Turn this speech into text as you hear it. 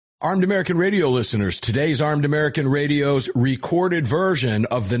Armed American Radio listeners, today's Armed American Radio's recorded version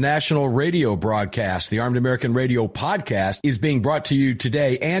of the national radio broadcast, the Armed American Radio podcast, is being brought to you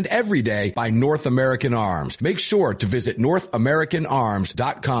today and every day by North American Arms. Make sure to visit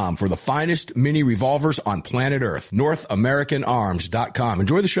NorthAmericanArms.com for the finest mini revolvers on planet Earth. NorthAmericanArms.com.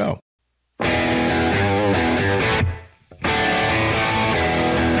 Enjoy the show.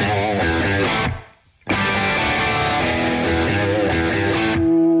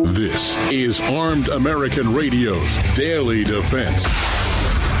 This is Armed American Radio's Daily Defense.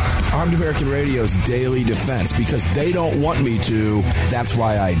 Armed American Radio's Daily Defense, because they don't want me to, that's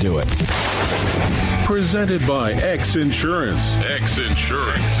why I do it. Presented by X Insurance. X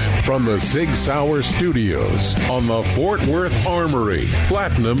Insurance. From the Sig Sauer Studios on the Fort Worth Armory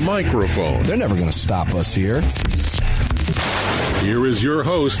Platinum Microphone. They're never going to stop us here. Here is your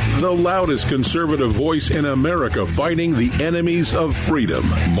host, the loudest conservative voice in America fighting the enemies of freedom,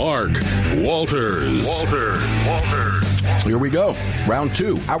 Mark Walters. Here we go. Round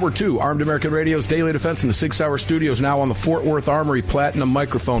two, hour two, Armed American Radio's Daily Defense in the Sig Sauer Studios, now on the Fort Worth Armory Platinum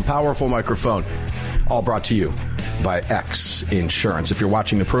Microphone, powerful microphone, all brought to you by X Insurance. If you're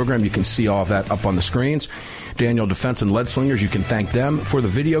watching the program, you can see all of that up on the screens. Daniel Defense and Lead Slingers, you can thank them for the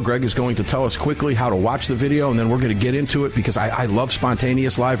video. Greg is going to tell us quickly how to watch the video, and then we're going to get into it, because I love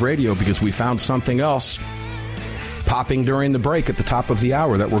spontaneous live radio, because we found something else popping during the break at the top of the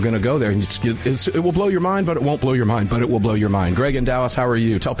hour that we're going to go there. It will blow your mind, but it won't blow your mind, but it will blow your mind. Greg in Dallas, how are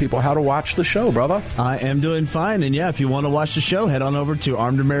you? Tell people how to watch the show, brother. I am doing fine, and yeah, if you want to watch the show, head on over to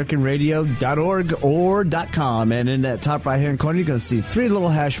armedamericanradio.org or .com, and in that top right-hand corner, you're going to see three little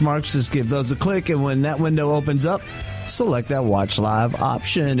hash marks. Just give those a click, and when that window opens up, select that Watch Live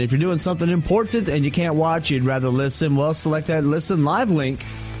option. If you're doing something important and you can't watch, you'd rather listen, well, select that Listen Live link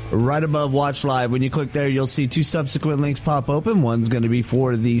right above Watch Live. When you click there, you'll see two subsequent links pop open. One's going to be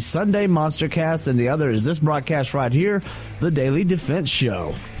for the Sunday Monster Cast, and the other is this broadcast right here, the Daily Defense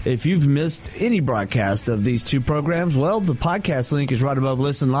Show. If you've missed any broadcast of these two programs, well, the podcast link is right above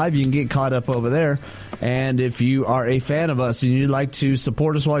Listen Live. You can get caught up over there. And if you are a fan of us and you'd like to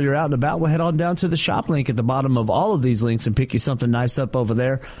support us while you're out and about, well, head on down to the shop link at the bottom of all of these links and pick you something nice up over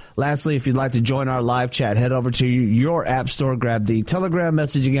there. Lastly, if you'd like to join our live chat, head over to your app store, grab the Telegram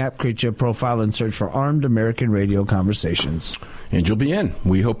messaging app, create your profile, and search for Armed American Radio Conversations. And you'll be in.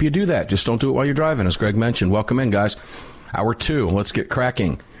 We hope you do that. Just don't do it while you're driving, as Greg mentioned. Welcome in, guys. Hour two. Let's get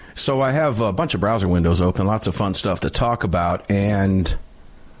cracking. So I have a bunch of browser windows open, lots of fun stuff to talk about, and,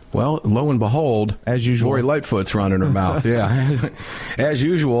 well, lo and behold, as usual, Lori Lightfoot's running her mouth. Yeah, as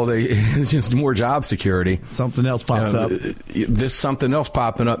usual, it's just more job security. Something else pops up. This something else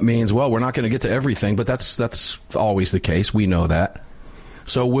popping up means, well, we're not going to get to everything, but that's always the case. We know that.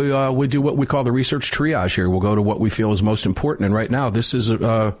 So we do what we call the research triage here. We'll go to what we feel is most important, and right now, this is,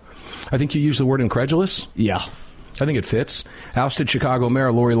 I think you used the word incredulous? Yeah. I think it fits. Ousted Chicago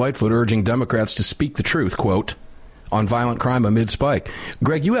Mayor Lori Lightfoot urging Democrats to speak the truth, quote, on violent crime amid spike.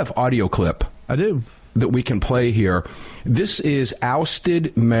 Greg, you have audio clip. I do. That we can play here. This is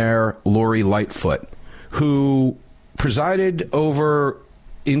ousted Mayor Lori Lightfoot, who presided over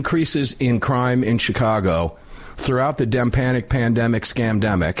increases in crime in Chicago throughout the Dem Panic pandemic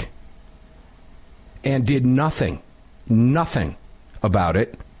scamdemic, and did nothing about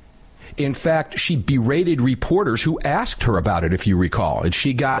it. In fact, she berated reporters who asked her about it, if you recall. And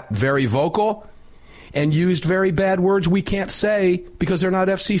she got very vocal and used very bad words we can't say because they're not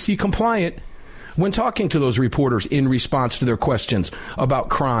FCC compliant when talking to those reporters in response to their questions about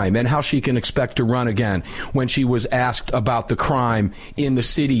crime and how she can expect to run again when she was asked about the crime in the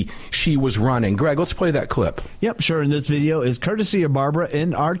city she was running. Greg, let's play that clip. Yep, sure. And this video is courtesy of Barbara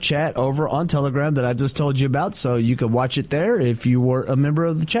in our chat over on Telegram that I just told you about, so you can watch it there if you were a member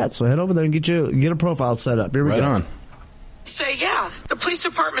of the chat. So head over there and get a profile set up. Here we go. Right on. Say, yeah, the police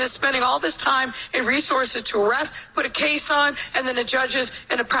department is spending all this time and resources to arrest, put a case on, and then the judges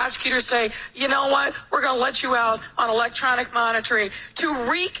and the prosecutors say, you know what, we're going to let you out on electronic monitoring to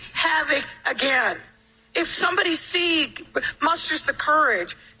wreak havoc again. If somebody musters the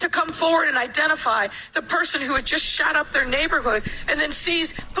courage to come forward and identify the person who had just shot up their neighborhood and then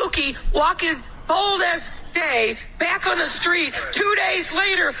sees Pookie walking bold as day back on the street 2 days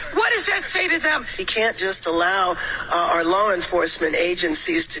later, what does that say to them? We can't just allow our law enforcement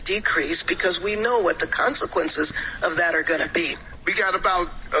agencies to decrease because we know what the consequences of that are going to be. We got about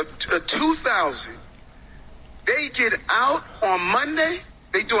 2,000. They get out on Monday,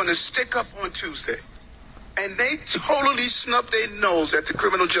 they doing a stick-up on Tuesday. And they totally snub their nose at the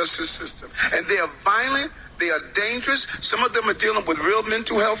criminal justice system. And they are violent. They are dangerous. Some of them are dealing with real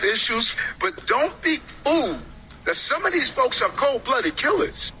mental health issues. But don't be fooled that some of these folks are cold-blooded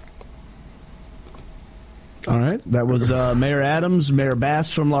killers. All right. That was Mayor Adams, Mayor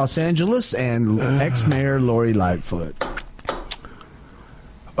Bass from Los Angeles, and ex-Mayor Lori Lightfoot.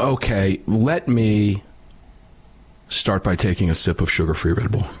 Okay, let me start by taking a sip of sugar-free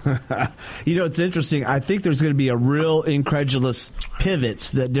Red Bull. It's interesting. I think there's going to be a real incredulous pivot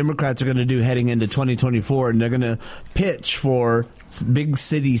that Democrats are going to do heading into 2024, and they're going to pitch for big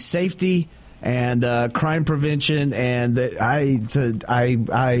city safety and crime prevention, and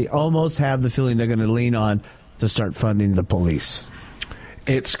I almost have the feeling they're going to lean on to start funding the police.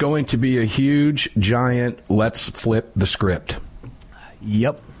 It's going to be a huge, giant, let's flip the script.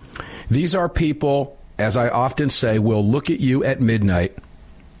 Yep. These are people, as I often say, will look at you at midnight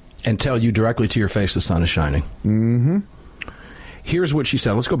and tell you directly to your face the sun is shining. Mm-hmm. Here's what she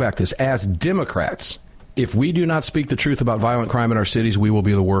said. Let's go back to this. As Democrats, if we do not speak the truth about violent crime in our cities, we will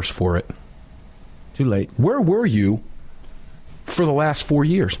be the worst for it. Too late. Where were you for the last 4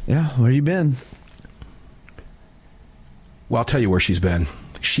 years? Yeah, where you been? Well, I'll tell you where she's been.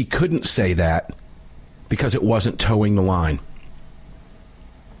 She couldn't say that because it wasn't towing the line.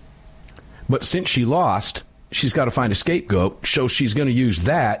 But since she lost, she's got to find a scapegoat, so she's going to use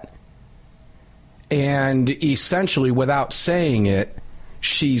that. And essentially, without saying it,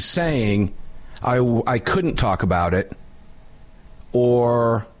 she's saying, I couldn't talk about it,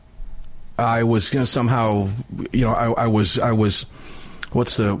 or I was going to somehow, I was,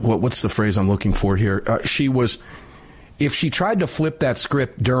 what's the phrase I'm looking for here? If she tried to flip that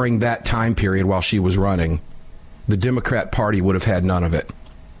script during that time period while she was running, the Democrat Party would have had none of it.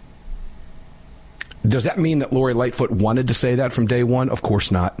 Does that mean that Lori Lightfoot wanted to say that from day one? Of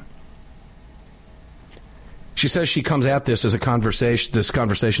course not. She says she comes at this as a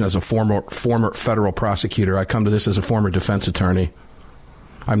conversation as a former federal prosecutor. I come to this as a former defense attorney.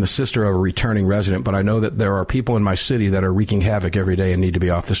 I'm the sister of a returning resident, but I know that there are people in my city that are wreaking havoc every day and need to be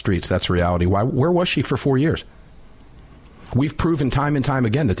off the streets. That's reality. Where was she for 4 years? We've proven time and time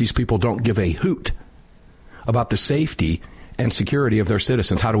again that these people don't give a hoot about the safety and security of their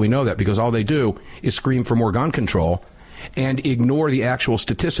citizens. How do we know that? Because all they do is scream for more gun control and ignore the actual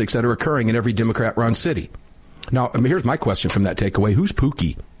statistics that are occurring in every Democrat-run city. Now, here's my question from that takeaway. Who's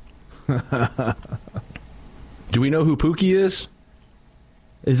Pookie? Do we know who Pookie is?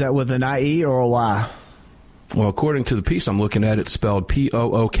 Is that with an I-E or a Y? Well, according to the piece I'm looking at, it's spelled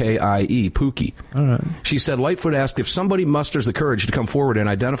P-O-O-K-I-E, Pookie. All right. She said, Lightfoot asked if somebody musters the courage to come forward and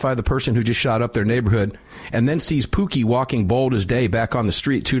identify the person who just shot up their neighborhood and then sees Pookie walking bold as day back on the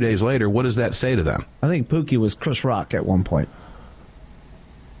street 2 days later, what does that say to them? I think Pookie was Chris Rock at one point.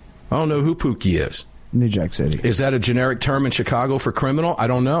 I don't know who Pookie is. New Jack City. Is that a generic term in Chicago for criminal? I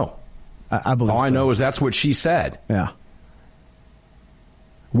don't know. I believe All I so. know is that's what she said. Yeah.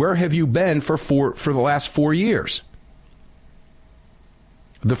 Where have you been for the last 4 years?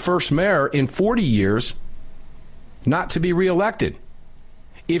 The first mayor in 40 years not to be reelected.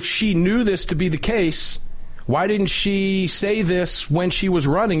 If she knew this to be the case, why didn't she say this when she was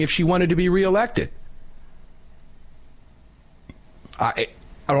running if she wanted to be reelected? I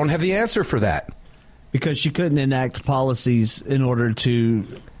don't have the answer for that. Because she couldn't enact policies in order to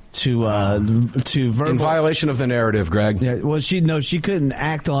verbal, in violation of the narrative, Greg. Yeah, well, she couldn't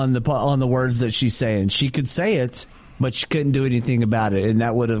act on the words that she's saying. She could say it, but she couldn't do anything about it, and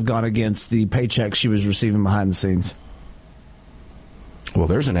that would have gone against the paycheck she was receiving behind the scenes. Well,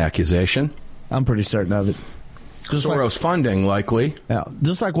 there's an accusation. I'm pretty certain of it. Soros funding, likely. Yeah,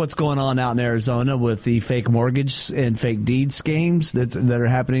 just like what's going on out in Arizona with the fake mortgage and fake deed schemes that are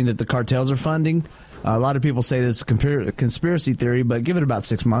happening that the cartels are funding. A lot of people say this is a conspiracy theory, but give it about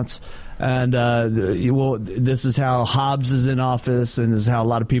 6 months. And this is how Hobbs is in office, and this is how a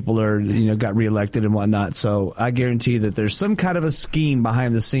lot of people are, got reelected and whatnot. So I guarantee that there's some kind of a scheme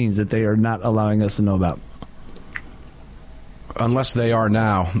behind the scenes that they are not allowing us to know about. Unless they are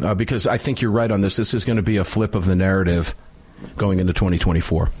now, because I think you're right on this. This is going to be a flip of the narrative going into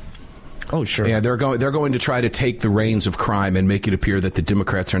 2024. Oh, sure. Yeah, they're going to try to take the reins of crime and make it appear that the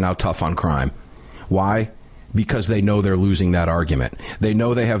Democrats are now tough on crime. Why? Because they know they're losing that argument. They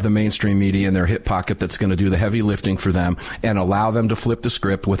know they have the mainstream media in their hip pocket that's going to do the heavy lifting for them and allow them to flip the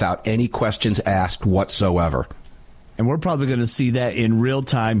script without any questions asked whatsoever. And we're probably going to see that in real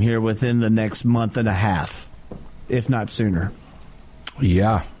time here within the next month and a half, if not sooner.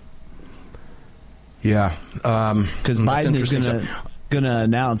 Yeah. Yeah. Because Biden is going to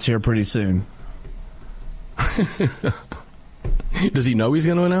announce here pretty soon. Does he know he's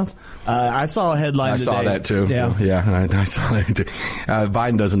going to announce? I saw a headline today. I saw that, too. Yeah, so, I saw that, too.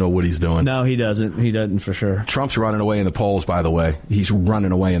 Biden doesn't know what he's doing. No, he doesn't. He doesn't for sure. Trump's running away in the polls, by the way. He's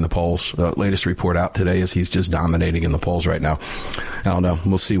running away in the polls. Latest report out today is he's just dominating in the polls right now. I don't know.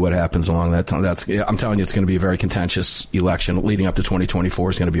 We'll see what happens along that time. I'm telling you, it's going to be a very contentious election. Leading up to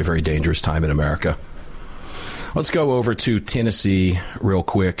 2024 is going to be a very dangerous time in America. Let's go over to Tennessee real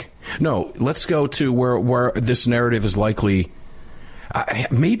quick. No, let's go to where this narrative is likely.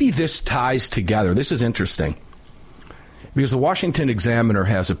 Maybe this ties together. This is interesting. Because the Washington Examiner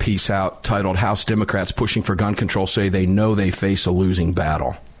has a piece out titled House Democrats Pushing for Gun Control Say They Know They Face a Losing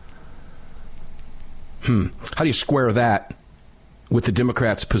Battle. How do you square that with the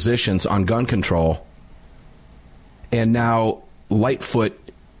Democrats' positions on gun control? And now Lightfoot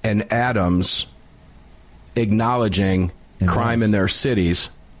and Adams acknowledging crime in their cities.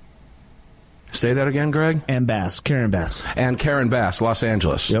 Say that again, Greg? And Bass, Karen Bass. And Karen Bass, Los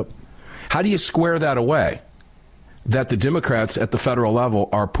Angeles. Yep. How do you square that away? That the Democrats at the federal level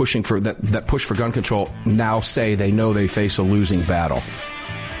are pushing for that push for gun control now say they know they face a losing battle.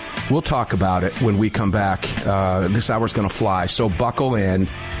 We'll talk about it when we come back. This hour's going to fly, so buckle in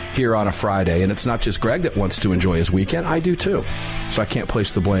here on a Friday. And it's not just Greg that wants to enjoy his weekend. I do, too. So I can't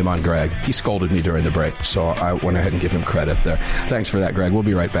place the blame on Greg. He scolded me during the break, so I went ahead and give him credit there. Thanks for that, Greg. We'll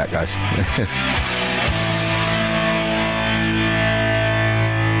be right back, guys.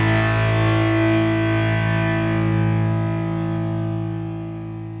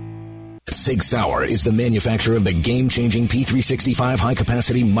 Sig Sauer is the manufacturer of the game-changing P365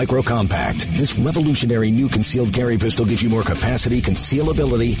 high-capacity micro-compact. This revolutionary new concealed carry pistol gives you more capacity,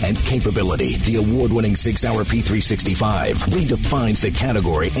 concealability, and capability. The award-winning Sig Sauer P365 redefines the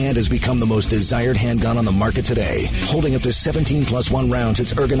category and has become the most desired handgun on the market today. Holding up to 17+1 rounds,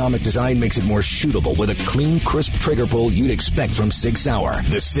 its ergonomic design makes it more shootable with a clean, crisp trigger pull you'd expect from Sig Sauer.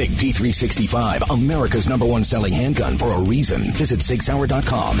 The Sig P365, America's #1 selling handgun for a reason. Visit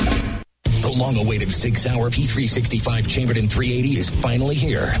SigSauer.com. The long-awaited Sig Sauer P365 chambered in .380 is finally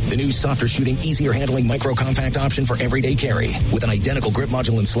here. The new softer-shooting, easier-handling micro-compact option for everyday carry. With an identical grip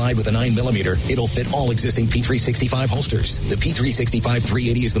module and slide with a 9mm, it'll fit all existing P365 holsters. The P365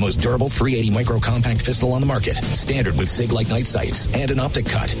 380 is the most durable .380 micro-compact pistol on the market. Standard with SIG-like night sights and an optic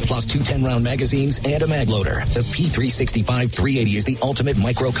cut, plus 2 10-round magazines and a mag loader. The P365 380 is the ultimate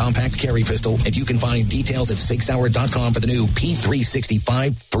micro-compact carry pistol, and you can find details at SigSauer.com for the new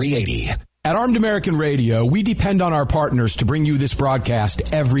P365 380. At Armed American Radio, we depend on our partners to bring you this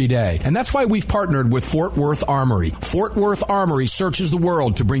broadcast every day. And that's why we've partnered with Fort Worth Armory. Fort Worth Armory searches the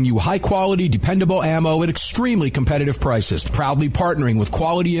world to bring you high-quality, dependable ammo at extremely competitive prices. Proudly partnering with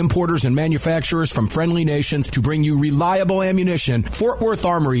quality importers and manufacturers from friendly nations to bring you reliable ammunition, Fort Worth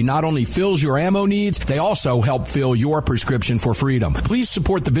Armory not only fills your ammo needs, they also help fill your prescription for freedom. Please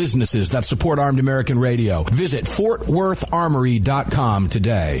support the businesses that support Armed American Radio. Visit FortWorthArmory.com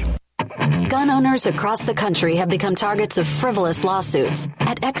today. Gun owners across the country have become targets of frivolous lawsuits.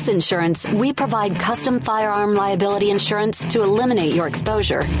 At X Insurance, we provide custom firearm liability insurance to eliminate your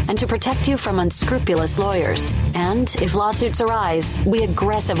exposure and to protect you from unscrupulous lawyers. And if lawsuits arise, we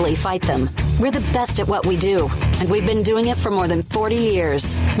aggressively fight them. We're the best at what we do, and we've been doing it for more than 40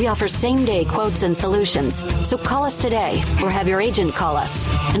 years. We offer same-day quotes and solutions. So call us today or have your agent call us,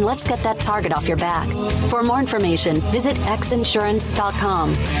 and let's get that target off your back. For more information, visit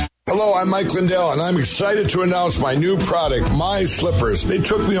xinsurance.com. Hello, I'm Mike Lindell, and I'm excited to announce my new product, My Slippers. They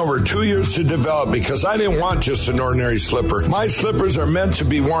took me over 2 years to develop because I didn't want just an ordinary slipper. My slippers are meant to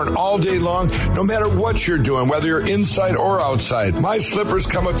be worn all day long, no matter what you're doing, whether you're inside or outside. My slippers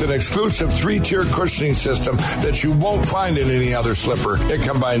come with an exclusive 3-tier cushioning system that you won't find in any other slipper. It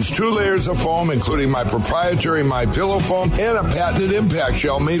combines 2 layers of foam, including my proprietary My Pillow foam and a patented impact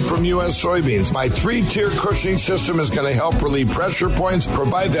gel made from U.S. soybeans. My 3-tier cushioning system is going to help relieve pressure points,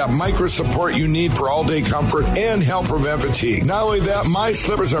 provide that micro support you need for all-day comfort, and help prevent fatigue. Not only that, my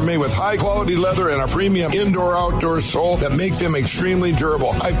slippers are made with high-quality leather and a premium indoor-outdoor sole that make them extremely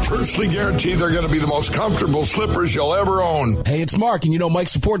durable. I personally guarantee they're going to be the most comfortable slippers you'll ever own. Hey, it's Mark, and you know Mike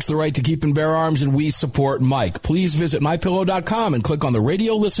supports the right to keep and bear arms, and we support Mike. Please visit MyPillow.com and click on the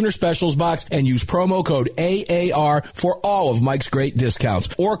radio listener specials box and use promo code AAR for all of Mike's great discounts.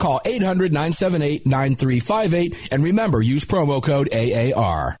 Or call 800-978-9358, and remember, use promo code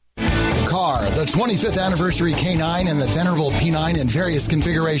AAR. BFR, the 25th anniversary K9 and the venerable P9 in various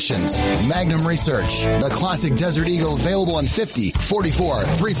configurations. Magnum Research, the classic Desert Eagle available in 50, 44,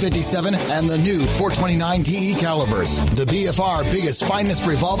 357, and the new 429 DE calibers. The BFR biggest, finest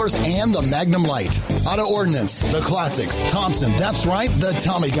revolvers and the Magnum Light. Auto Ordnance, the classics. Thompson, that's right, the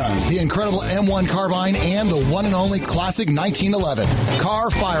Tommy gun, the incredible M1 carbine, and the one and only classic 1911.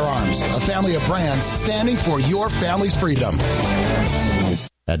 Carr Firearms, a family of brands standing for your family's freedom.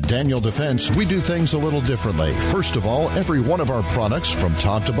 At Daniel Defense, we do things a little differently. First of all, every one of our products, from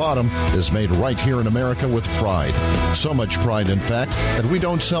top to bottom, is made right here in America with pride. So much pride, in fact, that we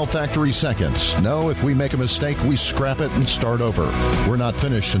don't sell factory seconds. No, if we make a mistake, we scrap it and start over. We're not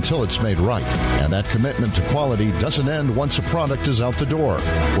finished until it's made right. And that commitment to quality doesn't end once a product is out the door.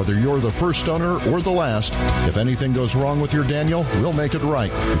 Whether you're the first owner or the last, if anything goes wrong with your Daniel, we'll make it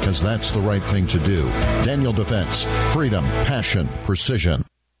right, because that's the right thing to do. Daniel Defense. Freedom, passion, precision.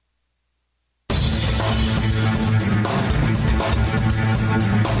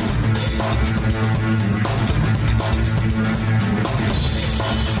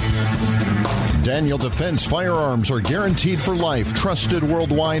 Daniel Defense firearms are guaranteed for life, trusted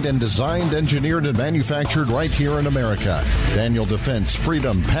worldwide, and designed, engineered, and manufactured right here in America. Daniel Defense,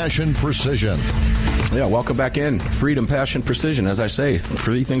 freedom, passion, precision. Yeah, welcome back in. Freedom, passion, precision. As I say,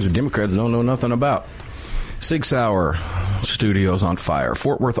 three things the Democrats don't know nothing about. Sig Sauer Studios on fire.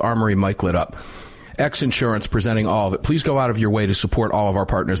 Fort Worth Armory mic lit up. X Insurance presenting all of it. Please go out of your way to support all of our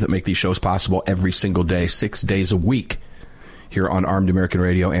partners that make these shows possible every single day, 6 days a week, here on Armed American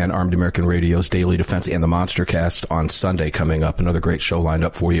Radio and Armed American Radio's Daily Defense and the Monster Cast on Sunday coming up. Another great show lined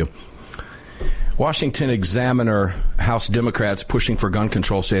up for you. Washington Examiner, House Democrats pushing for gun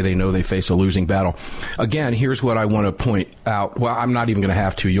control say they know they face a losing battle. Again, here's what I want to point out. Well, I'm not even going to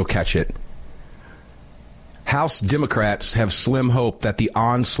have to. You'll catch it. House Democrats have slim hope that the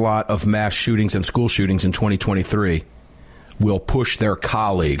onslaught of mass shootings and school shootings in 2023 will push their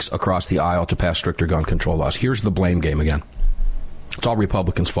colleagues across the aisle to pass stricter gun control laws. Here's the blame game again. It's all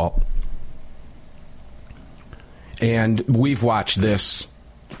Republicans' fault. And we've watched this.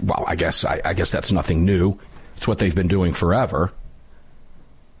 Well, I guess that's nothing new. It's what they've been doing forever.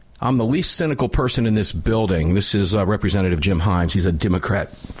 I'm the least cynical person in this building. This is Representative Jim Himes. He's a Democrat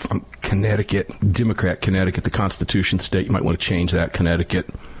from Connecticut. Democrat, Connecticut, the Constitution state. You might want to change that, Connecticut.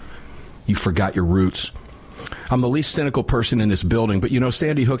 You forgot your roots. I'm the least cynical person in this building. But, you know,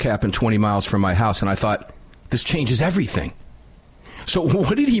 Sandy Hook happened 20 miles from my house, and I thought, this changes everything. So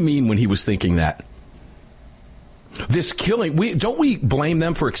what did he mean when he was thinking that? This killing, don't we blame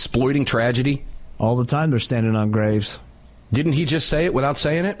them for exploiting tragedy? All the time they're standing on graves. Didn't he just say it without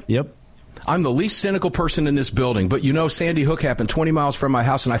saying it? Yep. I'm the least cynical person in this building, but you know Sandy Hook happened 20 miles from my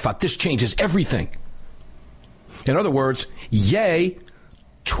house, and I thought, this changes everything. In other words, yay,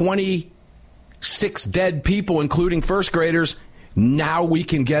 26 dead people, including first graders. Now we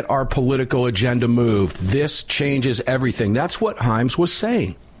can get our political agenda moved. This changes everything. That's what Himes was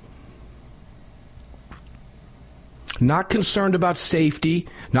saying. Not concerned about safety,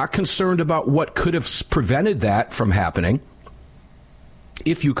 not concerned about what could have prevented that from happening.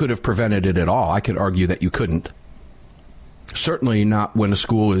 If you could have prevented it at all, I could argue that you couldn't. Certainly not when a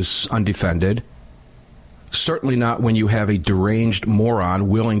school is undefended. Certainly not when you have a deranged moron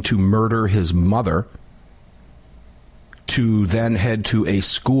willing to murder his mother to then head to a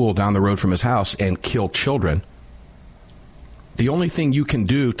school down the road from his house and kill children. The only thing you can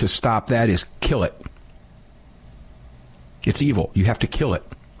do to stop that is kill it. It's evil. You have to kill it.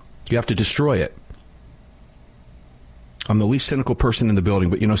 You have to destroy it. I'm the least cynical person in the building,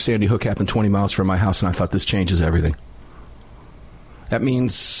 but you know, Sandy Hook happened 20 miles from my house, and I thought, this changes everything. That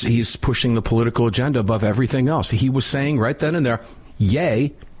means he's pushing the political agenda above everything else. He was saying right then and there,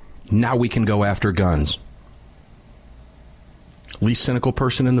 yay, now we can go after guns. Least cynical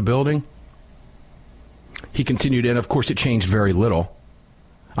person in the building. He continued, and of course it changed very little.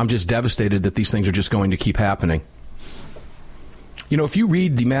 I'm just devastated that these things are just going to keep happening. You know, if you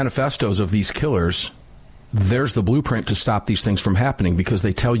read the manifestos of these killers, there's the blueprint to stop these things from happening, because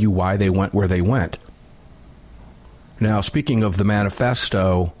they tell you why they went where they went. Now, speaking of the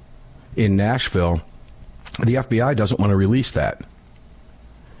manifesto in Nashville, the FBI doesn't want to release that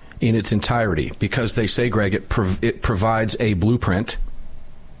in its entirety because they say, Greg, it provides a blueprint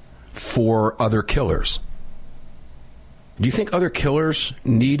for other killers. Do you think other killers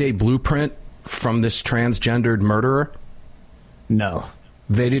need a blueprint from this transgendered murderer? No.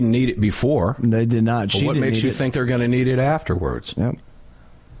 They didn't need it before. They did not. What makes you think they're going to need it afterwards? Yep.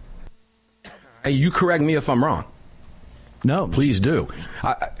 Hey, you correct me if I'm wrong. No. Please do.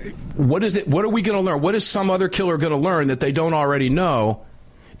 What is it? What are we going to learn? What is some other killer going to learn that they don't already know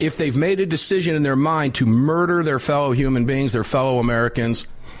if they've made a decision in their mind to murder their fellow human beings, their fellow Americans,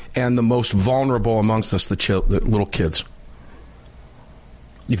 and the most vulnerable amongst us, the little kids.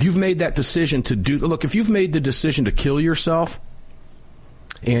 If you've made that decision if you've made the decision to kill yourself,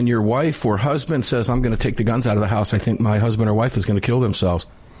 and your wife or husband says, I'm going to take the guns out of the house, I think my husband or wife is going to kill themselves,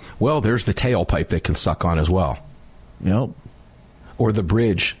 well, there's the tailpipe they can suck on as well. Yep. Or the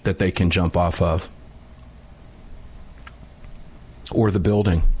bridge that they can jump off of. Or the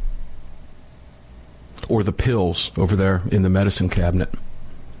building. Or the pills over there in the medicine cabinet.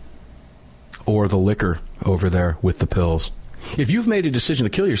 Or the liquor over there with the pills. If you've made a decision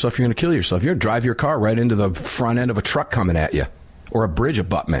to kill yourself, you're going to kill yourself. You're going to drive your car right into the front end of a truck coming at you. Or a bridge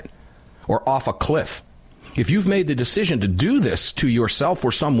abutment. Or off a cliff. If you've made the decision to do this to yourself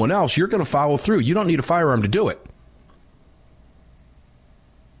or someone else, you're going to follow through. You don't need a firearm to do it.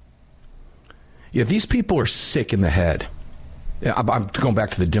 Yeah, these people are sick in the head. I'm going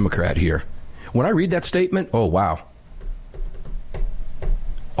back to the Democrat here. When I read that statement, oh, wow.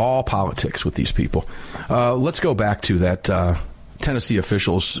 All politics with these people. Let's go back to that. Tennessee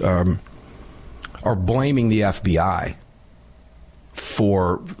officials are blaming the FBI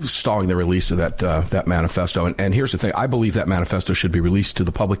for stalling the release of that manifesto. And here's the thing. I believe that manifesto should be released to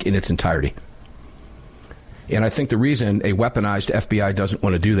the public in its entirety. And I think the reason a weaponized FBI doesn't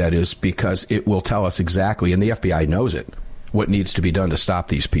want to do that is because it will tell us exactly, and the FBI knows it, what needs to be done to stop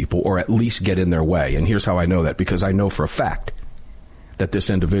these people, or at least get in their way. And here's how I know that, because I know for a fact that this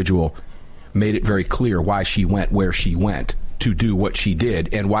individual made it very clear why she went where she went to do what she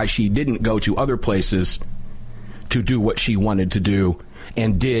did, and why she didn't go to other places to do what she wanted to do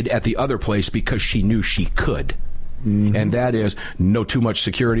and did at the other place because she knew she could. Mm-hmm. And that is, no too much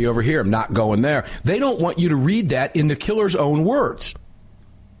security over here, I'm not going there. They don't want you to read that in the killer's own words.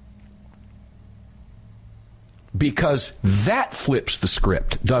 Because that flips the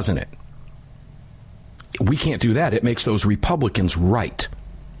script, doesn't it? We can't do that. It makes those Republicans right.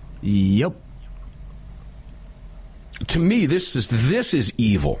 Yep. To me, this is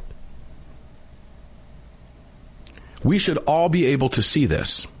evil. We should all be able to see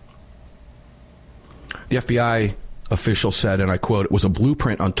this. The FBI official said, and I quote, it was a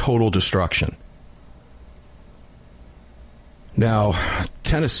blueprint on total destruction. Now,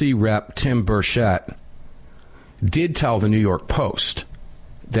 Tennessee Rep. Tim Burchett did tell the New York Post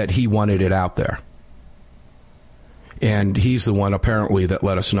that he wanted it out there. And he's the one, apparently, that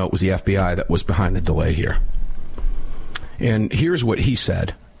let us know it was the FBI that was behind the delay here. And here's what he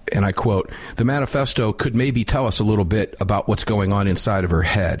said, and I quote, the manifesto could maybe tell us a little bit about what's going on inside of her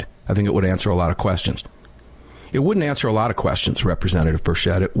head. I think it would answer a lot of questions. It wouldn't answer a lot of questions, Representative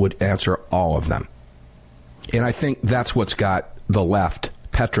Burchett. It would answer all of them. And I think that's what's got the left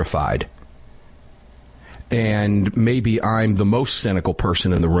petrified. And maybe I'm the most cynical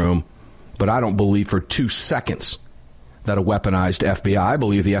person in the room, but I don't believe for 2 seconds that a weaponized FBI, I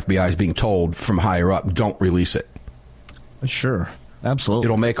believe the FBI is being told from higher up, don't release it. Sure. Absolutely.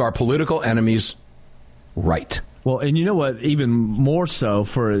 It'll make our political enemies right. Well, and you know what, even more so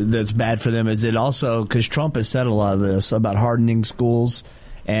that's bad for them is it also, because Trump has said a lot of this about hardening schools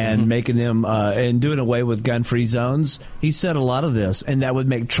and making them and doing away with gun-free zones. He said a lot of this, and that would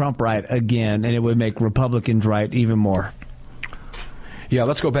make Trump right again, and it would make Republicans right even more. Yeah,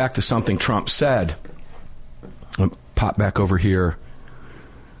 let's go back to something Trump said. I'll pop back over here.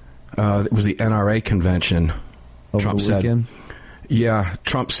 It was the NRA convention. Over Trump the weekend? Yeah,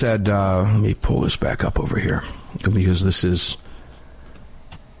 Trump said, let me pull this back up over here, because this is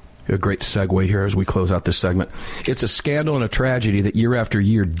a great segue here as we close out this segment. It's a scandal and a tragedy that year after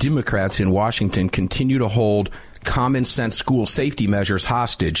year, Democrats in Washington continue to hold common sense school safety measures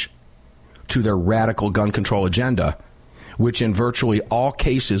hostage to their radical gun control agenda, which in virtually all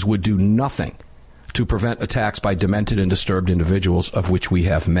cases would do nothing to prevent attacks by demented and disturbed individuals, of which we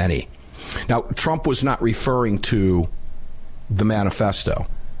have many. Now, Trump was not referring to the manifesto.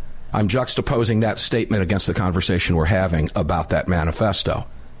 I'm juxtaposing that statement against the conversation we're having about that manifesto,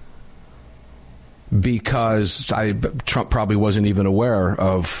 because Trump probably wasn't even aware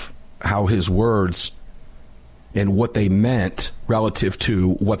of how his words and what they meant relative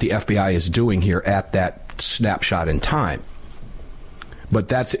to what the FBI is doing here at that snapshot in time. But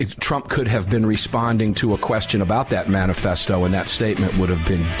Trump could have been responding to a question about that manifesto, and that statement would have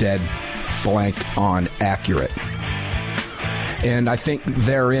been dead blank on accurate. And I think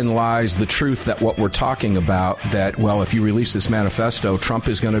therein lies the truth that what we're talking about, that, well, if you release this manifesto, Trump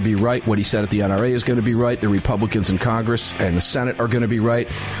is going to be right. What he said at the NRA is going to be right. The Republicans in Congress and the Senate are going to be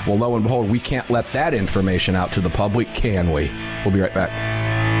right. Well, lo and behold, we can't let that information out to the public, can we? We'll be right back.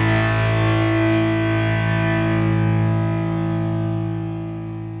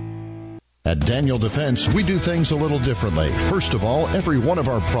 At Daniel Defense, we do things a little differently. First of all, every one of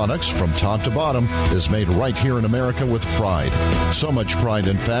our products from top to bottom is made right here in America with pride. So much pride,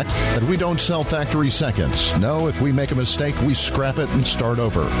 in fact, that we don't sell factory seconds. No, if we make a mistake, we scrap it and start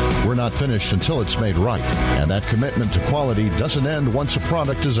over. We're not finished until it's made right. And that commitment to quality doesn't end once a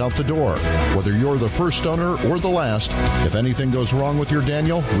product is out the door. Whether you're the first owner or the last, if anything goes wrong with your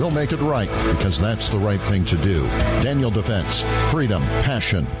Daniel, we'll make it right, because that's the right thing to do. Daniel Defense. Freedom,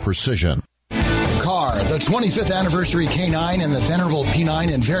 passion, precision. Car, the 25th anniversary K9 and the venerable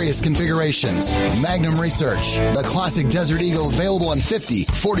P9 in various configurations. Magnum Research, the classic Desert Eagle available in 50,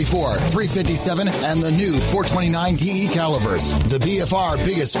 44, 357, and the new 429 DE calibers. The BFR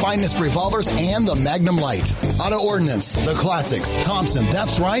biggest, finest revolvers, and the Magnum Light. Auto Ordnance, the classics. Thompson,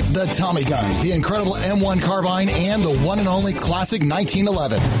 that's right, the Tommy gun, the incredible M1 carbine, and the one and only classic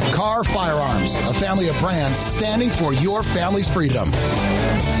 1911. Car Firearms, a family of brands standing for your family's freedom.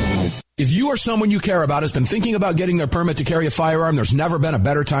 If you or someone you care about has been thinking about getting their permit to carry a firearm, there's never been a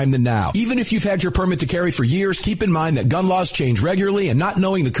better time than now. Even if you've had your permit to carry for years, keep in mind that gun laws change regularly, and not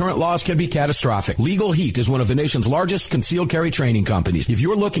knowing the current laws can be catastrophic. Legal Heat is one of the nation's largest concealed carry training companies. If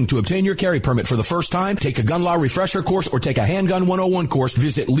you're looking to obtain your carry permit for the first time, take a gun law refresher course or take a handgun 101 course,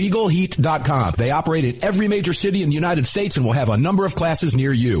 visit LegalHeat.com. They operate in every major city in the United States and will have a number of classes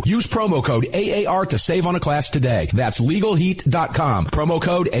near you. Use promo code AAR to save on a class today. That's LegalHeat.com. Promo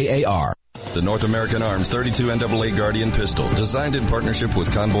code AAR. The North American Arms 32 NAA Guardian pistol, designed in partnership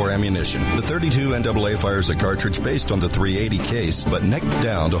with Conbor Ammunition. The 32 NAA fires a cartridge based on the 380 case, but neck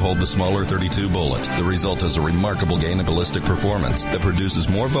down to hold the smaller 32 bullet. The result is a remarkable gain in ballistic performance that produces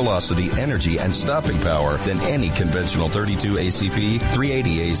more velocity, energy, and stopping power than any conventional 32 ACP,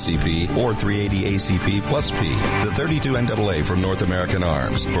 380 ACP, or 380 ACP plus P. The 32 NAA from North American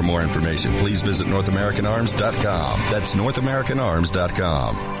Arms. For more information, please visit NorthAmericanArms.com. That's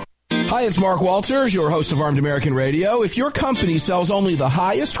NorthAmericanArms.com. Hi, it's Mark Walters, your host of Armed American Radio. If your company sells only the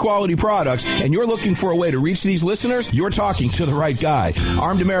highest quality products and you're looking for a way to reach these listeners, you're talking to the right guy.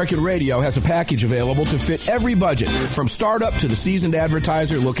 Armed American Radio has a package available to fit every budget, from startup to the seasoned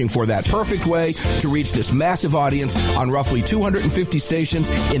advertiser looking for that perfect way to reach this massive audience on roughly 250 stations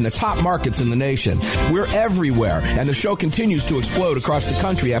in the top markets in the nation. We're everywhere, and the show continues to explode across the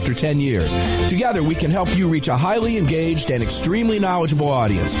country after 10 years. Together, we can help you reach a highly engaged and extremely knowledgeable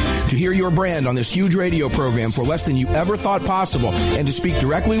audience. To hear your brand on this huge radio program for less than you ever thought possible and to speak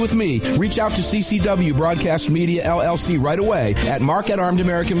directly with me, reach out to CCW Broadcast Media LLC right away at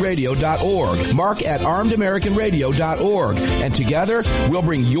mark@armedamericanradio.org. mark@armedamericanradio.org. And together, we'll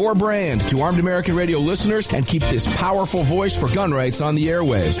bring your brand to Armed American Radio listeners and keep this powerful voice for gun rights on the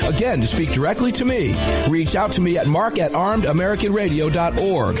airwaves. Again, to speak directly to me, reach out to me at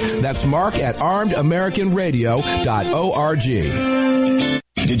mark@armedamericanradio.org. That's mark@armedamericanradio.org.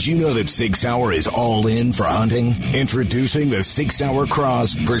 Did you know that Sig Sauer is all in for hunting? Introducing the Sig Sauer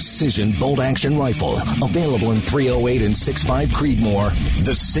Cross Precision Bolt Action Rifle. Available in 308 and 6.5 Creedmoor.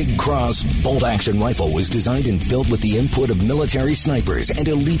 The Sig Cross Bolt Action Rifle was designed and built with the input of military snipers and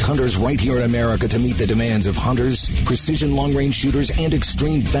elite hunters right here in America to meet the demands of hunters, precision long-range shooters, and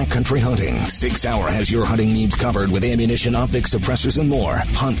extreme backcountry hunting. Sig Sauer has your hunting needs covered with ammunition, optics, suppressors, and more.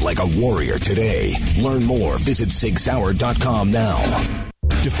 Hunt like a warrior today. Learn more. Visit SigSauer.com now.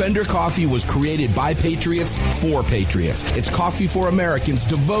 Defender Coffee was created by patriots for patriots. It's coffee for Americans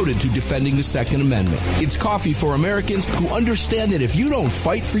devoted to defending the Second Amendment. It's coffee for Americans who understand that if you don't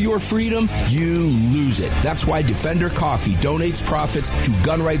fight for your freedom, you lose it. That's why Defender Coffee donates profits to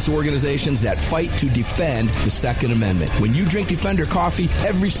gun rights organizations that fight to defend the Second Amendment. When you drink Defender Coffee,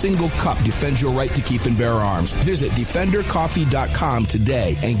 every single cup defends your right to keep and bear arms. Visit DefenderCoffee.com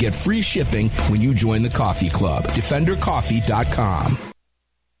today and get free shipping when you join the coffee club. DefenderCoffee.com.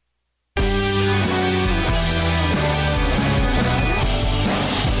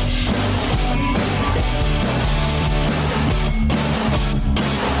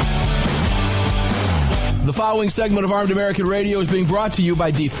 The following segment of Armed American Radio is being brought to you by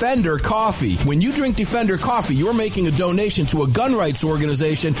Defender Coffee. When you drink Defender Coffee, you're making a donation to a gun rights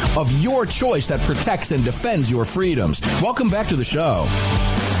organization of your choice that protects and defends your freedoms. Welcome back to the show.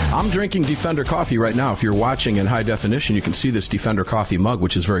 I'm drinking Defender Coffee right now. If you're watching in high definition, you can see this Defender Coffee mug,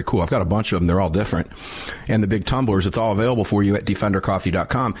 which is very cool. I've got a bunch of them. They're all different. And the big tumblers, it's all available for you at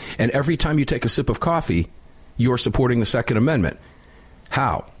DefenderCoffee.com. And every time you take a sip of coffee, you're supporting the Second Amendment.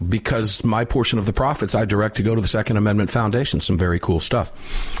 How? Because my portion of the profits I direct to go to the Second Amendment Foundation. Some very cool stuff.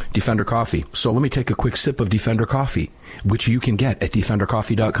 Defender Coffee. So let me take a quick sip of Defender Coffee, which you can get at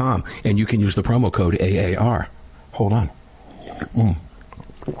DefenderCoffee.com. And you can use the promo code AAR. Hold on.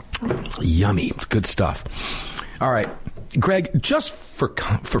 Yummy. Good stuff. All right. Greg, just for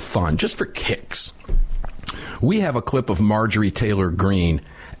fun, just for kicks, we have a clip of Marjorie Taylor Greene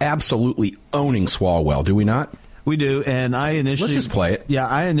absolutely owning Swalwell, do we not? We do, and let's just play it. Yeah,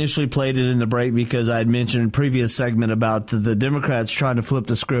 I initially played it in the break because I had mentioned in a previous segment about the Democrats trying to flip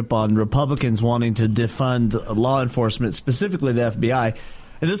the script on Republicans wanting to defund law enforcement, specifically the FBI.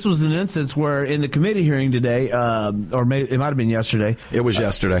 And this was an instance where in the committee hearing today, it might have been yesterday. It was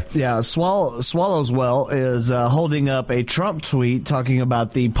yesterday. Yeah, Swallowswell is holding up a Trump tweet talking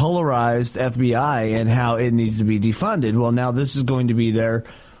about the polarized FBI and how it needs to be defunded. Well, now this is going to be their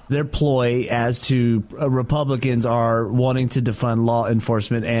ploy as to Republicans are wanting to defund law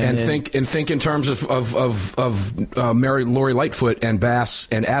enforcement and think in terms of Mary Lori Lightfoot and Bass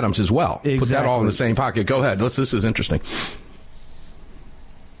and Adams as well. Exactly. Put that all in the same pocket. Go ahead. This is interesting.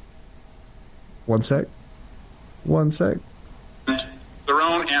 One sec. Their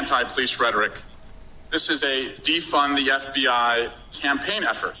own anti-police rhetoric. This is a defund the FBI campaign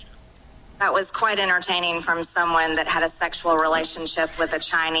effort. That was quite entertaining from someone that had a sexual relationship with a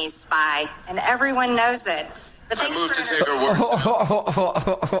Chinese spy, and everyone knows it. But I moved to take her words.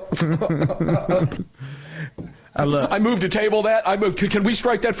 I moved to table that. Can we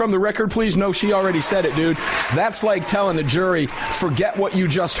strike that from the record, please? No, she already said it, dude. That's like telling the jury, forget what you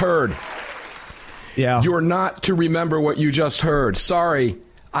just heard. Yeah. You're not to remember what you just heard. Sorry,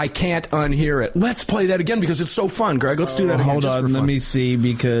 I can't unhear it. Let's play that again because it's so fun, Greg. Let's do that again. Hold on, let me see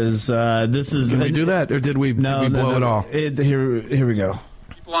because this is... Did we do that or did we blow it all? Here we go.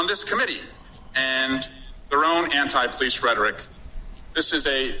 People on this committee and their own anti-police rhetoric. This is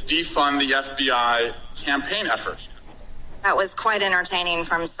a defund the FBI campaign effort. That was quite entertaining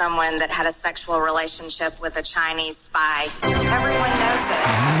from someone that had a sexual relationship with a Chinese spy. Everyone knows it.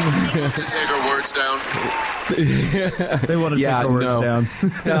 To take her words down. They want to take her words down.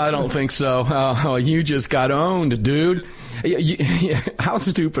 No, I don't think so. You just got owned, dude. How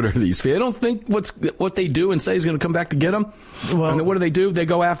stupid are these people? They don't think what they do and say is going to come back to get them. Well, and what do? They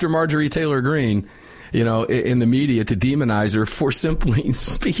go after Marjorie Taylor Greene, in the media to demonize her for simply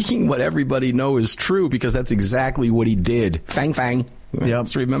speaking what everybody knows is true because that's exactly what he did. Fang fang. Yep.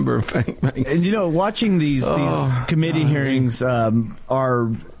 Let's remember Fang fang. And watching these committee hearings are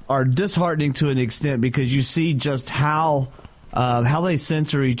disheartening to an extent because you see just how they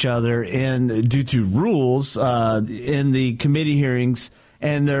censor each other due to rules in the committee hearings.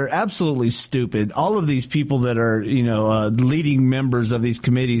 And they're absolutely stupid. All of these people that are, leading members of these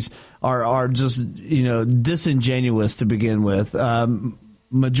committees are just, disingenuous to begin with.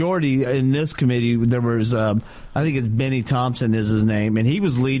 Majority in this committee, there was, I think it's Benny Thompson is his name, and he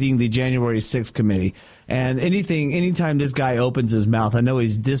was leading the January 6th committee. And anytime this guy opens his mouth, I know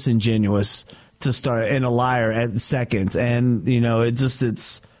he's disingenuous to start and a liar at second. And,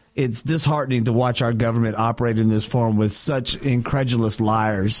 it's disheartening to watch our government operate in this form with such incredulous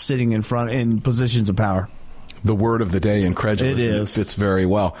liars sitting in positions of power. The word of the day, incredulous. It is. It's very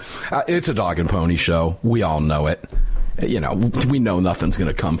well. It's a dog and pony show. We all know it. We know nothing's going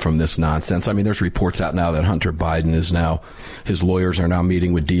to come from this nonsense. I mean, there's reports out now that Hunter Biden his lawyers are now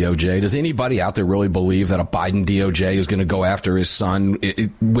meeting with DOJ. Does anybody out there really believe that a Biden DOJ is going to go after his son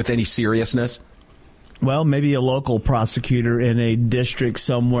with any seriousness? Well, maybe a local prosecutor in a district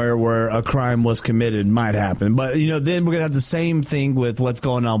somewhere where a crime was committed might happen. But, then we're going to have the same thing with what's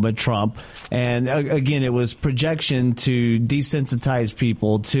going on with Trump. And, again, it was projection to desensitize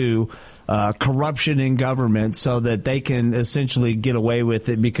people to corruption in government so that they can essentially get away with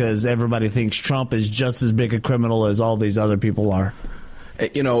it because everybody thinks Trump is just as big a criminal as all these other people are.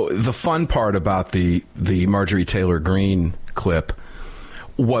 The fun part about the Marjorie Taylor Greene clip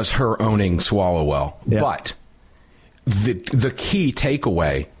was her owning Swalwell. Yeah. But the key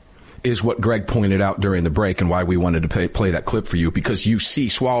takeaway is what Greg pointed out during the break and why we wanted to play that clip for you, because you see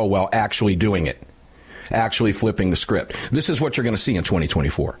Swalwell actually doing it, actually flipping the script. This is what you're going to see in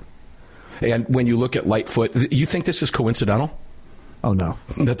 2024. And when you look at Lightfoot, you think this is coincidental? Oh, no.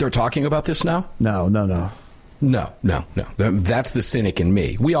 That they're talking about this now? No. No. That's the cynic in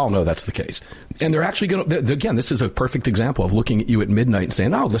me. We all know that's the case. And they're actually going to, again, this is a perfect example of looking at you at midnight and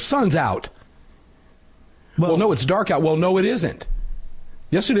saying, oh, the sun's out. Well, no, it's dark out. Well, no, it isn't.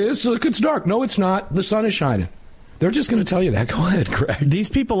 Yes, it is. Look, it's dark. No, it's not. The sun is shining. They're just going to tell you that. Go ahead, Greg. These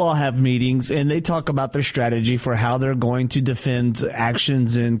people all have meetings, and they talk about their strategy for how they're going to defend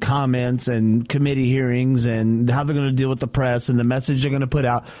actions and comments and committee hearings and how they're going to deal with the press and the message they're going to put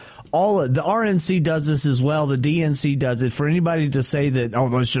out. The RNC does this as well. The DNC does it. For anybody to say that, oh,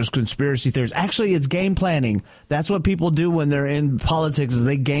 that's just conspiracy theories. Actually, it's game planning. That's what people do when they're in politics is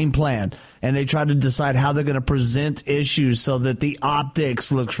they game plan. And they try to decide how they're going to present issues so that the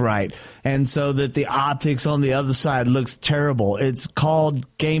optics looks right. And so that the optics on the other side side looks terrible. It's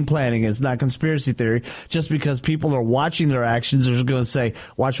called game planning. It's not conspiracy theory. Just because people are watching their actions, they're going to say,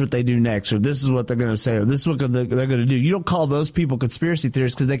 watch what they do next, or this is what they're going to say, or this is what they're going to do. You don't call those people conspiracy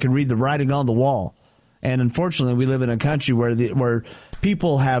theorists because they can read the writing on the wall. And unfortunately, we live in a country where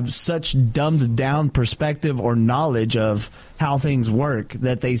people have such dumbed down perspective or knowledge of how things work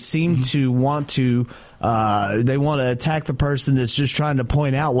that they seem to want to attack the person that's just trying to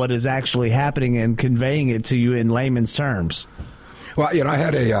point out what is actually happening and conveying it to you in layman's terms. Well, I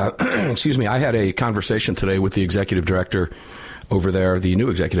had I had a conversation today with the executive director over there, the new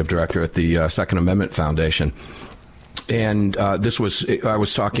executive director at the Second Amendment Foundation. And I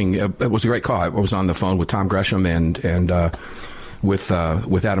was talking, it was a great call. I was on the phone with Tom Gresham and with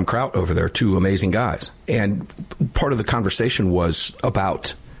Adam Kraut over there, two amazing guys. And part of the conversation was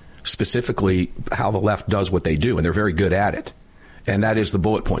about specifically how the left does what they do, and they're very good at it. And that is the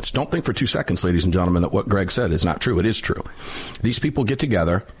bullet points. Don't think for 2 seconds, ladies and gentlemen, that what Greg said is not true. It is true. These people get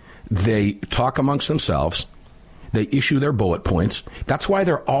together, they talk amongst themselves, they issue their bullet points. That's why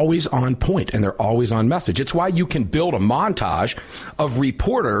they're always on point and they're always on message. It's why you can build a montage of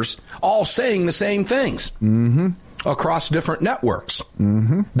reporters all saying the same things across different networks.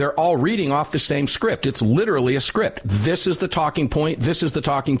 They're all reading off the same script. It's literally a script. This is the talking point. This is the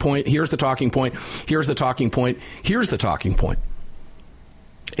talking point. Here's the talking point. Here's the talking point. Here's the talking point.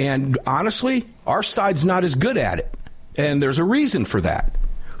 And honestly, our side's not as good at it. And there's a reason for that.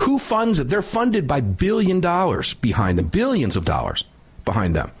 Who funds it? They're funded by $1 billion behind them, billions of dollars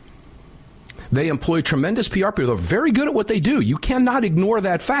behind them. They employ tremendous PR people. They're very good at what they do. You cannot ignore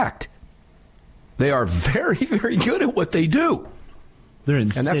that fact. They are very, very good at what they do. They're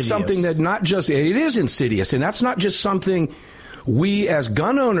insidious. And that's something that it is insidious. And that's not just something we as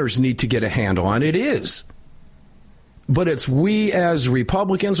gun owners need to get a handle on. It is. But it's we as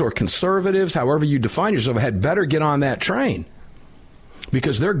Republicans or conservatives, however you define yourself, had better get on that train.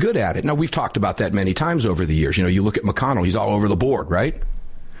 Because they're good at it. Now, we've talked about that many times over the years. You look at McConnell, he's all over the board, right?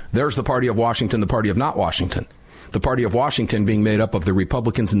 There's the party of Washington, the party of not Washington. The party of Washington being made up of the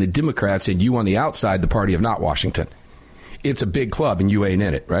Republicans and the Democrats, and you on the outside, the party of not Washington. It's a big club, and you ain't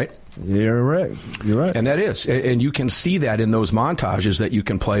in it, right? You're right. You're right. And that is. And you can see that in those montages that you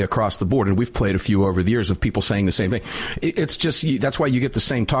can play across the board. And we've played a few over the years of people saying the same thing. It's just, that's why you get the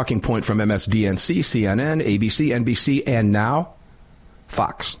same talking point from MSDNC, CNN, ABC, NBC, and now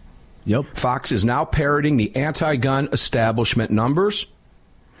Fox. Yep. Fox is now parroting the anti-gun establishment numbers.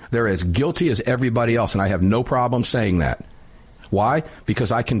 They're as guilty as everybody else, and I have no problem saying that. Why?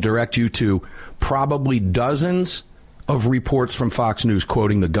 Because I can direct you to probably dozens of reports from Fox News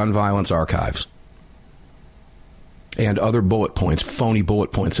quoting the gun violence archives and other bullet points, phony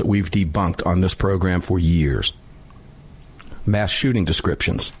bullet points that we've debunked on this program for years. Mass shooting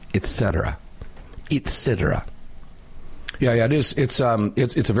descriptions, etc., etc. Yeah, it is. It's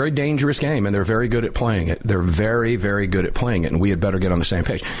a very dangerous game, and they're very good at playing it. They're very, very good at playing it, and we had better get on the same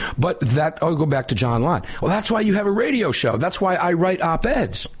page. But I'll go back to John Lott. Well, that's why you have a radio show. That's why I write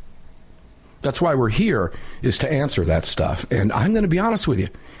op-eds. That's why we're here, is to answer that stuff. And I'm going to be honest with you.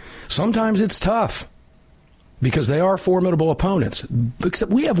 Sometimes it's tough because they are formidable opponents.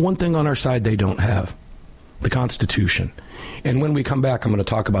 Except we have one thing on our side they don't have. The Constitution. And when we come back, I'm going to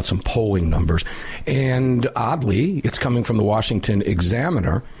talk about some polling numbers. And oddly, it's coming from the Washington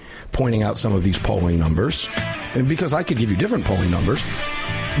Examiner, pointing out some of these polling numbers. And because I could give you different polling numbers.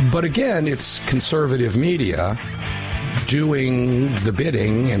 But again, it's conservative media doing the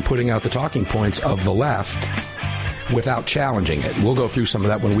bidding and putting out the talking points of the left without challenging it. We'll go through some of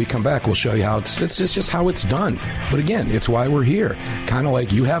that when we come back. We'll show you how it's just how it's done. But again, it's why we're here. Kind of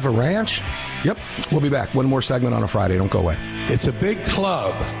like you have a ranch. Yep. We'll be back. One more segment on a Friday. Don't go away. It's a big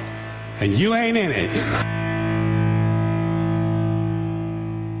club, and you ain't in it.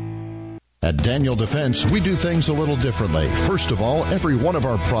 At Daniel Defense, we do things a little differently. First of all, every one of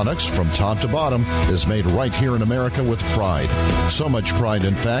our products, from top to bottom, is made right here in America with pride. So much pride,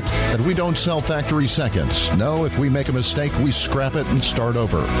 in fact, that we don't sell factory seconds. No, if we make a mistake, we scrap it and start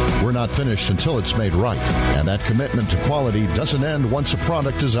over. We're not finished until it's made right. And that commitment to quality doesn't end once a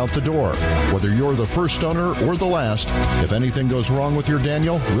product is out the door. Whether you're the first owner or the last, if anything goes wrong with your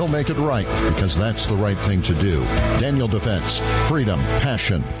Daniel, we'll make it right, because that's the right thing to do. Daniel Defense. Freedom,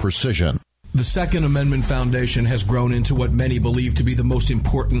 passion, precision. The Second Amendment Foundation has grown into what many believe to be the most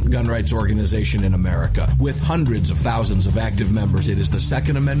important gun rights organization in America. With hundreds of thousands of active members, it is the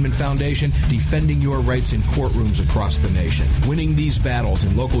Second Amendment Foundation defending your rights in courtrooms across the nation. Winning these battles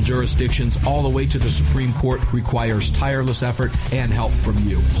in local jurisdictions all the way to the Supreme Court requires tireless effort and help from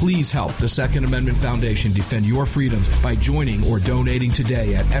you. Please help the Second Amendment Foundation defend your freedoms by joining or donating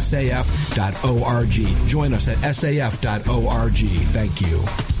today at saf.org. Join us at saf.org. Thank you.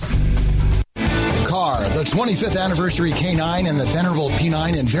 Car, the 25th anniversary K9 and the venerable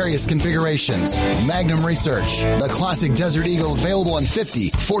P9 in various configurations. Magnum Research, the classic Desert Eagle available in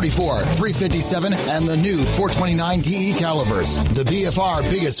 50, 44, 357, and the new 429 DE calibers. The BFR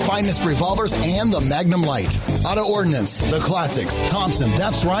biggest finest revolvers and the Magnum Light. Auto Ordnance, the classics. Thompson,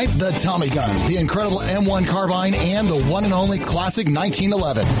 that's right, the Tommy gun, the incredible M1 carbine, and the one and only classic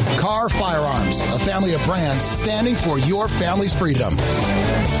 1911. Car Firearms, a family of brands standing for your family's freedom.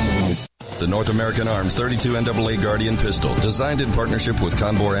 The North American Arms 32 NAA Guardian pistol, designed in partnership with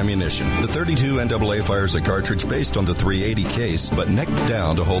Conbor Ammunition. The 32 NAA fires a cartridge based on the .380 case, but neck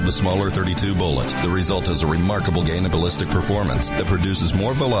down to hold the smaller .32 bullet. The result is a remarkable gain in ballistic performance that produces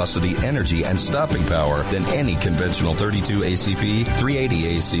more velocity, energy, and stopping power than any conventional .32 ACP,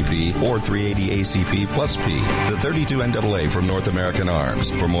 .380 ACP, or .380 ACP plus P. The 32 NAA from North American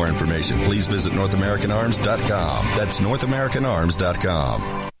Arms. For more information, please visit NorthAmericanArms.com. That's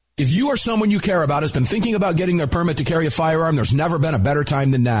NorthAmericanArms.com. If you or someone you care about has been thinking about getting their permit to carry a firearm, there's never been a better time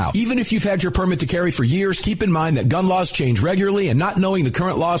than now. Even if you've had your permit to carry for years, keep in mind that gun laws change regularly, and not knowing the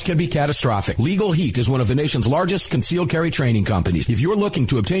current laws can be catastrophic. Legal Heat is one of the nation's largest concealed carry training companies. If you're looking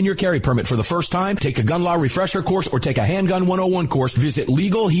to obtain your carry permit for the first time, take a gun law refresher course or take a handgun 101 course, visit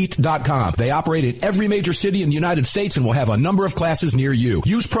LegalHeat.com. They operate in every major city in the United States and will have a number of classes near you.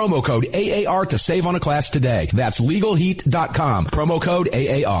 Use promo code AAR to save on a class today. That's LegalHeat.com. Promo code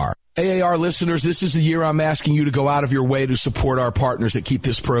AAR. AAR listeners, this is the year I'm asking you to go out of your way to support our partners that keep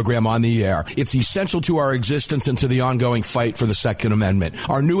this program on the air. It's essential to our existence and to the ongoing fight for the Second Amendment.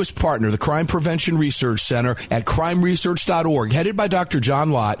 Our newest partner, the Crime Prevention Research Center at crimeresearch.org, headed by Dr.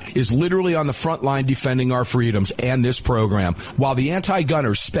 John Lott, is literally on the front line defending our freedoms and this program. While the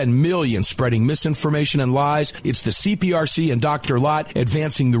anti-gunners spend millions spreading misinformation and lies, it's the CPRC and Dr. Lott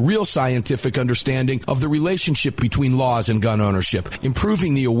advancing the real scientific understanding of the relationship between laws and gun ownership,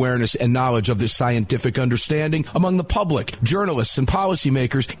 improving the awareness and knowledge of this scientific understanding among the public, journalists, and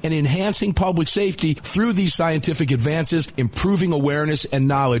policymakers, and enhancing public safety through these scientific advances, improving awareness and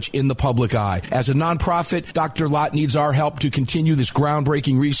knowledge in the public eye. As a nonprofit, Dr. Lott needs our help to continue this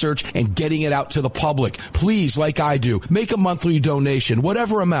groundbreaking research and getting it out to the public. Please, like I do, make a monthly donation,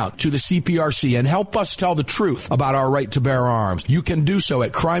 whatever amount, to the CPRC and help us tell the truth about our right to bear arms. You can do so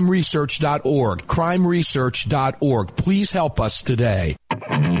at crimeresearch.org. crimeresearch.org. Please help us today.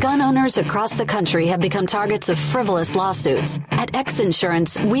 Gun owners across the country have become targets of frivolous lawsuits. At X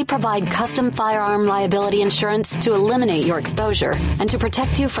Insurance, we provide custom firearm liability insurance to eliminate your exposure and to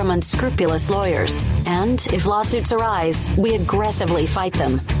protect you from unscrupulous lawyers. And if lawsuits arise, we aggressively fight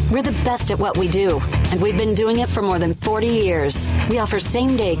them. We're the best at what we do, and we've been doing it for more than 40 years. We offer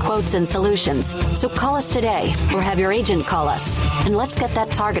same-day quotes and solutions. So call us today or have your agent call us, and let's get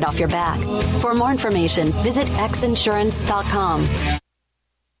that target off your back. For more information, visit xinsurance.com.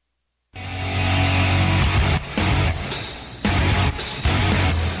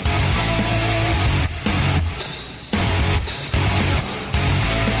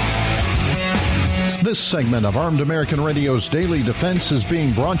 This segment of Armed American Radio's Daily Defense is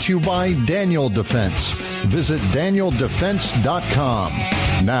being brought to you by Daniel Defense. Visit DanielDefense.com.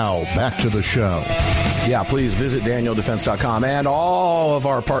 Now, back to the show. Yeah, please visit DanielDefense.com and all of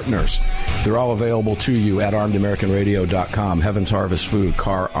our partners. They're all available to you at ArmedAmericanRadio.com. Heaven's Harvest Food,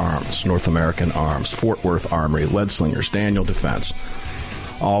 Car Arms, North American Arms, Fort Worth Armory, Lead Slingers, Daniel Defense.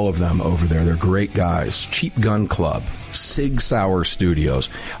 All of them over there. They're great guys. Cheap Gun Club, Sig Sauer Studios.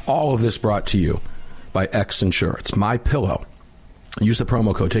 All of this brought to you by X Insurance. My Pillow. Use the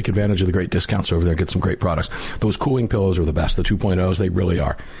promo code. Take advantage of the great discounts over there. Get some great products. Those cooling pillows are the best. The 2.0s, they really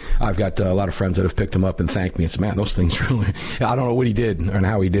are. I've got a lot of friends that have picked them up and thanked me and said, man, those things really, I don't know what he did and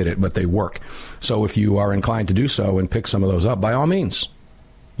how he did it, but they work. So if you are inclined to do so and pick some of those up, by all means,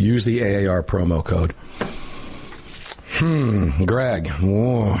 use the AAR promo code. Greg,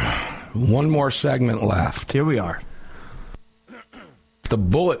 one more segment left. Here we are. The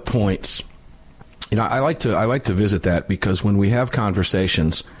bullet points. You know, I like to visit that because when we have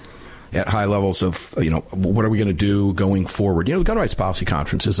conversations at high levels of, what are we going to do going forward? The Gun Rights Policy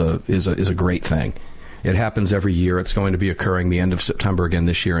Conference is a great thing. It happens every year. It's going to be occurring the end of September again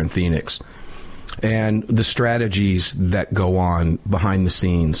this year in Phoenix. And the strategies that go on behind the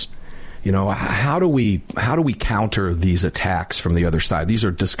scenes You know, how do we counter these attacks from the other side? These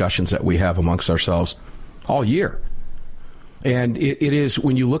are discussions that we have amongst ourselves all year. And it is,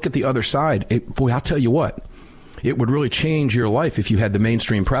 when you look at the other side, boy, I'll tell you what, it would really change your life if you had the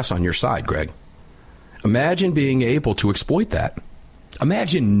mainstream press on your side, Greg. Imagine being able to exploit that.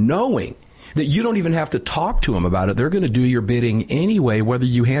 Imagine knowing that you don't even have to talk to them about it. They're going to do your bidding anyway, whether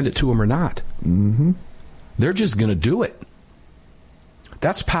you hand it to them or not. Mm-hmm. They're just going to do it.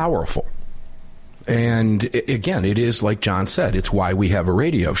 That's powerful. And again, it is like John said, it's why we have a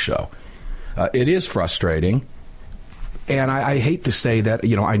radio show. It is frustrating. And I hate to say that,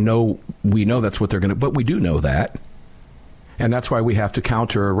 you know, we know that's what they're going to, but we do know that. And that's why we have to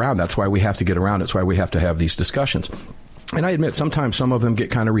counter around. That's why we have to get around. That's why we have to have these discussions. And I admit, sometimes some of them get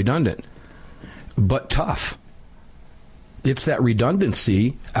kind of redundant, but tough. It's that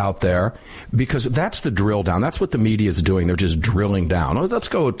redundancy out there, because that's the drill down. That's what the media is doing. They're just drilling down. Let's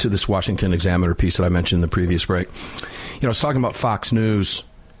go to this Washington Examiner piece that I mentioned in the previous break. You know, I was talking about Fox News,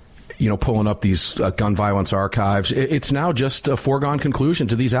 you know, pulling up these gun violence archives. It's now just a foregone conclusion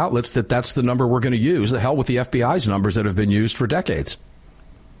to these outlets that that's the number we're going to use. The hell with the FBI's numbers that have been used for decades.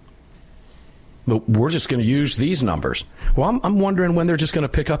 But we're just going to use these numbers. Well, I'm wondering when they're just going to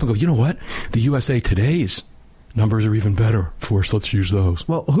pick up and go, you know what? The USA Today's numbers are even better for us. Let's use those.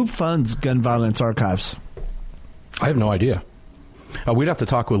 Well, who funds gun violence archives? I have no idea. We'd have to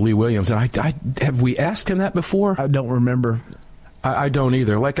talk with Lee Williams. And have we asked him that before? I don't remember. I don't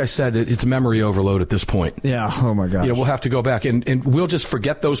either. Like I said, it's memory overload at this point. Yeah. Oh, my gosh. You know, we'll have to go back and we'll just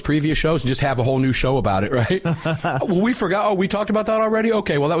forget those previous shows and just have a whole new show about it, right? Well, we forgot. Oh, we talked about that already?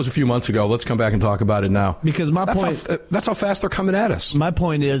 Okay, well, that was a few months ago. Let's come back and talk about it now. Because that's how fast they're coming at us. My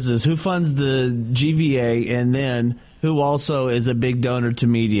point is who funds the GVA, and then who also is a big donor to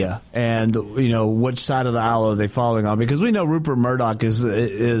media, and, you know, which side of the aisle are they falling on? Because we know Rupert Murdoch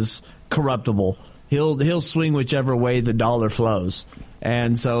is corruptible. He'll swing whichever way the dollar flows.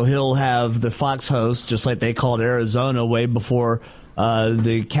 And so he'll have the Fox host, just like they called Arizona way before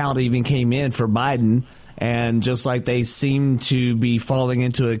the count even came in for Biden. And just like they seem to be falling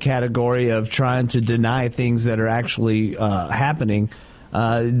into a category of trying to deny things that are actually happening,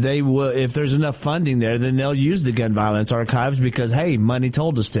 they will, if there's enough funding there, then they'll use the gun violence archives because, hey, money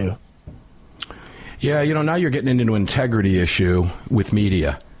told us to. Yeah, you know, now you're getting into an integrity issue with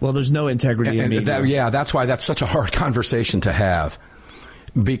media. Well, there's no integrity in media. That's why that's such a hard conversation to have,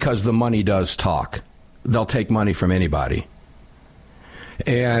 because the money does talk. They'll take money from anybody.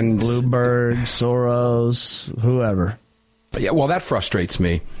 And Bloomberg, Soros, whoever. Yeah, well, that frustrates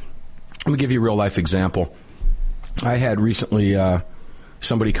me. Let me give you a real-life example. I had recently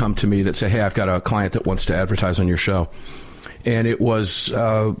somebody come to me that said, hey, I've got a client that wants to advertise on your show. And it was,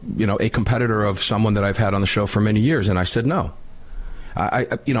 a competitor of someone that I've had on the show for many years. And I said, no.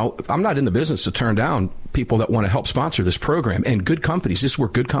 I'm not in the business to turn down people that want to help sponsor this program, and good companies. These were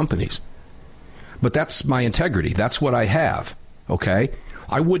good companies. But that's my integrity. That's what I have. Okay?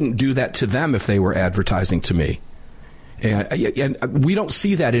 I wouldn't do that to them if they were advertising to me. And we don't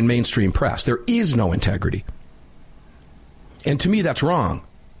see that in mainstream press. There is no integrity. And to me, that's wrong.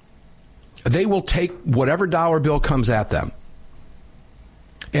 They will take whatever dollar bill comes at them.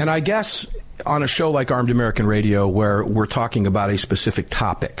 And I guess on a show like Armed American Radio, where we're talking about a specific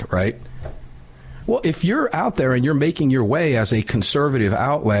topic, right? Well, if you're out there and you're making your way as a conservative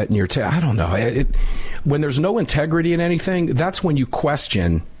outlet, and you're, I don't know, when there's no integrity in anything, that's when you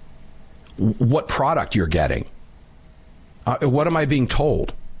question what product you're getting. What am I being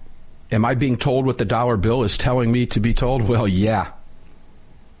told? Am I being told what the dollar bill is telling me to be told? Well, yeah,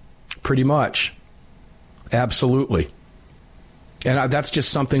 pretty much. Absolutely. And that's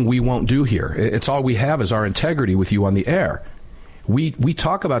just something we won't do here. It's all we have is our integrity with you on the air. We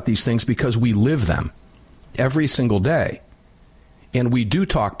talk about these things because we live them every single day. And we do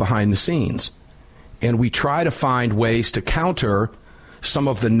talk behind the scenes. And we try to find ways to counter some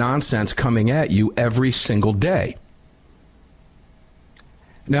of the nonsense coming at you every single day.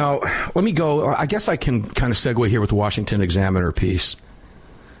 Now, let me go. I guess I can kind of segue here with the Washington Examiner piece.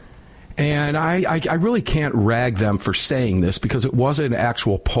 And I really can't rag them for saying this because it was an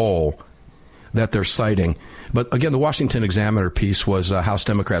actual poll that they're citing. But again, the Washington Examiner piece was House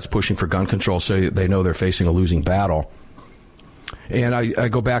Democrats pushing for gun control so they know they're facing a losing battle. And I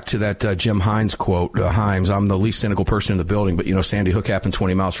go back to that Jim Hines quote, Himes, I'm the least cynical person in the building, but, Sandy Hook happened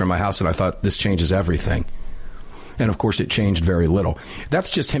 20 miles from my house, and I thought this changes everything. And, of course, it changed very little. That's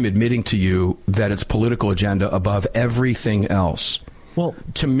just him admitting to you that it's political agenda above everything else. Well,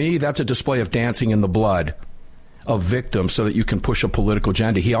 to me, that's a display of dancing in the blood of victims so that you can push a political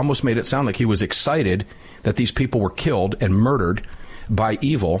agenda. He almost made it sound like he was excited that these people were killed and murdered by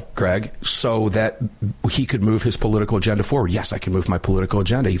evil, Greg, so that he could move his political agenda forward. Yes, I can move my political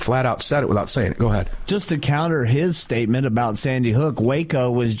agenda. He flat out said it without saying it. Go ahead. Just to counter his statement about Sandy Hook,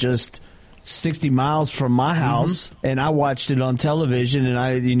 Waco was just 60 miles from my house, and I watched it on television, and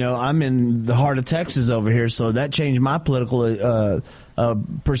I'm in the heart of Texas over here, so that changed my political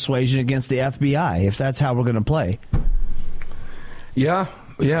persuasion against the FBI, if that's how we're going to play. Yeah.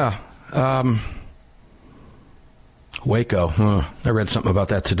 Waco. I read something about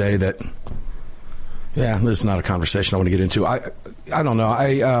that today that, this is not a conversation I want to get into. I don't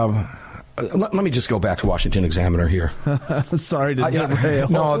know. Let me just go back to Washington Examiner here. Sorry to derail.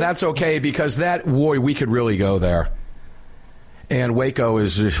 No, that's okay, because we could really go there. And Waco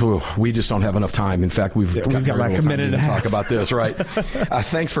is, we just don't have enough time. In fact, we've got like a minute and a half to talk about this, right?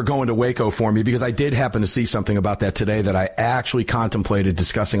 Thanks for going to Waco for me, because I did happen to see something about that today that I actually contemplated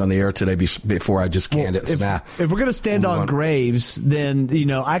discussing on the air today before I just canned it. If we're going to stand on graves, then,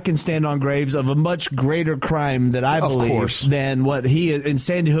 I can stand on graves of a much greater crime that I believe than what and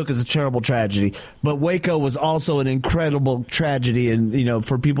Sandy Hook is a terrible tragedy. But Waco was also an incredible tragedy. And,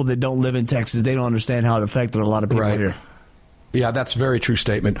 for people that don't live in Texas, they don't understand how it affected a lot of people here. Yeah, that's a very true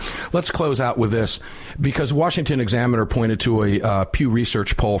statement. Let's close out with this, because Washington Examiner pointed to a Pew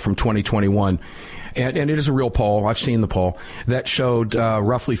Research poll from 2021, and it is a real poll. I've seen the poll that showed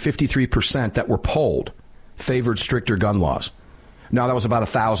roughly 53% that were polled favored stricter gun laws. Now, that was about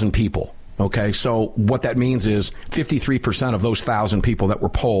 1,000 people. Okay, so what that means is 53% of those 1,000 people that were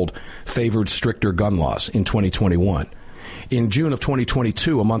polled favored stricter gun laws in 2021. In June of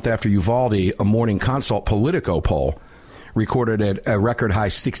 2022, a month after Uvalde, a Morning Consult Politico poll recorded at a record high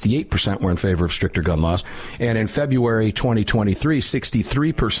 68% were in favor of stricter gun laws. And in February 2023,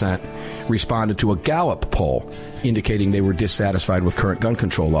 63% responded to a Gallup poll indicating they were dissatisfied with current gun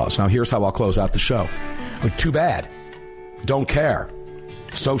control laws. Now, here's how I'll close out the show. Too bad. Don't care.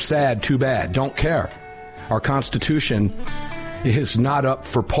 So sad, too bad. Don't care. Our Constitution is not up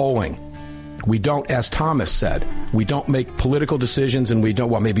for polling. We don't, as Thomas said, we don't make political decisions, and we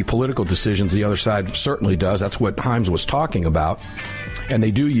don't, maybe political decisions the other side certainly does. That's what Himes was talking about. And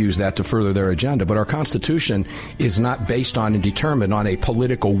they do use that to further their agenda. But our Constitution is not based on and determined on a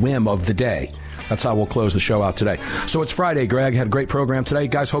political whim of the day. That's how we'll close the show out today. So it's Friday, Greg. Had a great program today.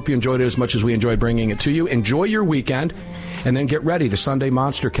 Guys, hope you enjoyed it as much as we enjoyed bringing it to you. Enjoy your weekend. And then get ready. The Sunday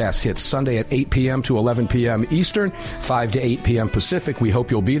Monster Cast hits Sunday at 8 p.m. to 11 p.m. Eastern, 5 to 8 p.m. Pacific. We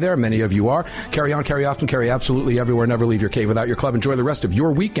hope you'll be there. Many of you are. Carry on, carry often, carry absolutely everywhere. Never leave your cave without your club. Enjoy the rest of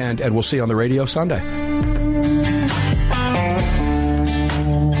your weekend, and we'll see you on the radio Sunday.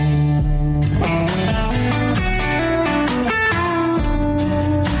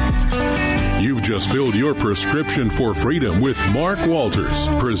 Just filled your prescription for freedom with Mark Walters,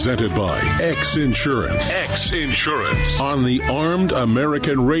 presented by X Insurance. X Insurance on the Armed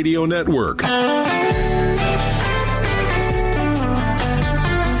American Radio Network.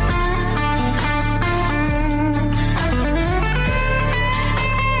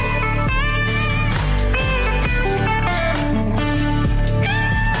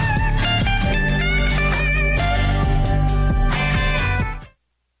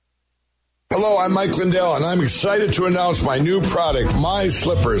 Hello, I'm Mike Lindell, and I'm excited to announce my new product, My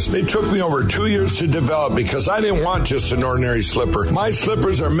Slippers. They took me over 2 years to develop because I didn't want just an ordinary slipper. My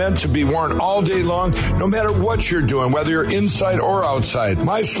slippers are meant to be worn all day long, no matter what you're doing, whether you're inside or outside.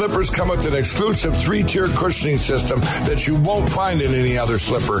 My slippers come with an exclusive 3-tier cushioning system that you won't find in any other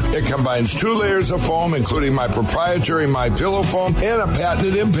slipper. It combines 2 layers of foam, including my proprietary My Pillow foam and a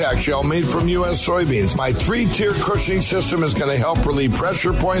patented impact gel made from U.S. soybeans. My 3-tier cushioning system is going to help relieve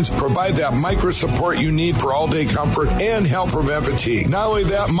pressure points, provide that micro support you need for all-day comfort, and help prevent fatigue. Not only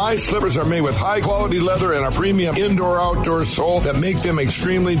that, my slippers are made with high-quality leather and a premium indoor-outdoor sole that make them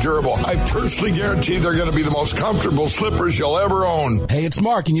extremely durable. I personally guarantee they're going to be the most comfortable slippers you'll ever own. Hey, it's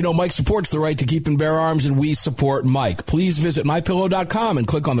Mark, and you know Mike supports the right to keep and bear arms, and we support Mike. Please visit MyPillow.com and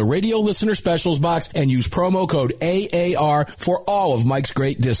click on the radio listener specials box and use promo code AAR for all of Mike's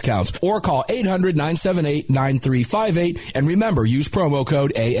great discounts. Or call 800-978-9358, and remember, use promo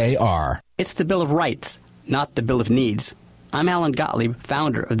code AAR. It's the Bill of Rights, not the Bill of Needs. I'm Alan Gottlieb,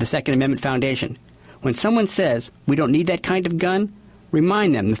 founder of the Second Amendment Foundation. When someone says we don't need that kind of gun,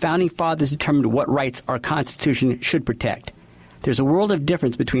 remind them the Founding Fathers determined what rights our Constitution should protect. There's a world of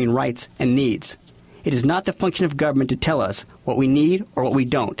difference between rights and needs. It is not the function of government to tell us what we need or what we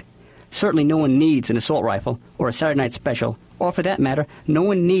don't. Certainly no one needs an assault rifle or a Saturday Night Special, or for that matter, no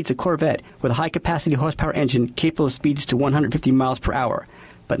one needs a Corvette with a high-capacity horsepower engine capable of speeds to 150 miles per hour.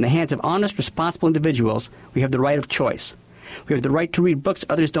 But in the hands of honest, responsible individuals, we have the right of choice. We have the right to read books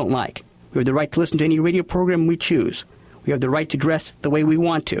others don't like. We have the right to listen to any radio program we choose. We have the right to dress the way we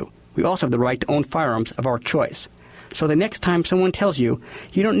want to. We also have the right to own firearms of our choice. So the next time someone tells you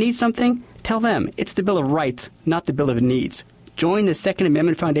you don't need something, tell them it's the Bill of Rights, not the Bill of Needs. Join the Second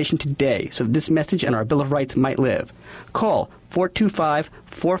Amendment Foundation today so that this message and our Bill of Rights might live. Call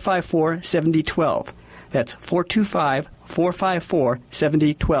 425-454-7012. That's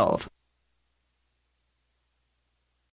 425-454-7012.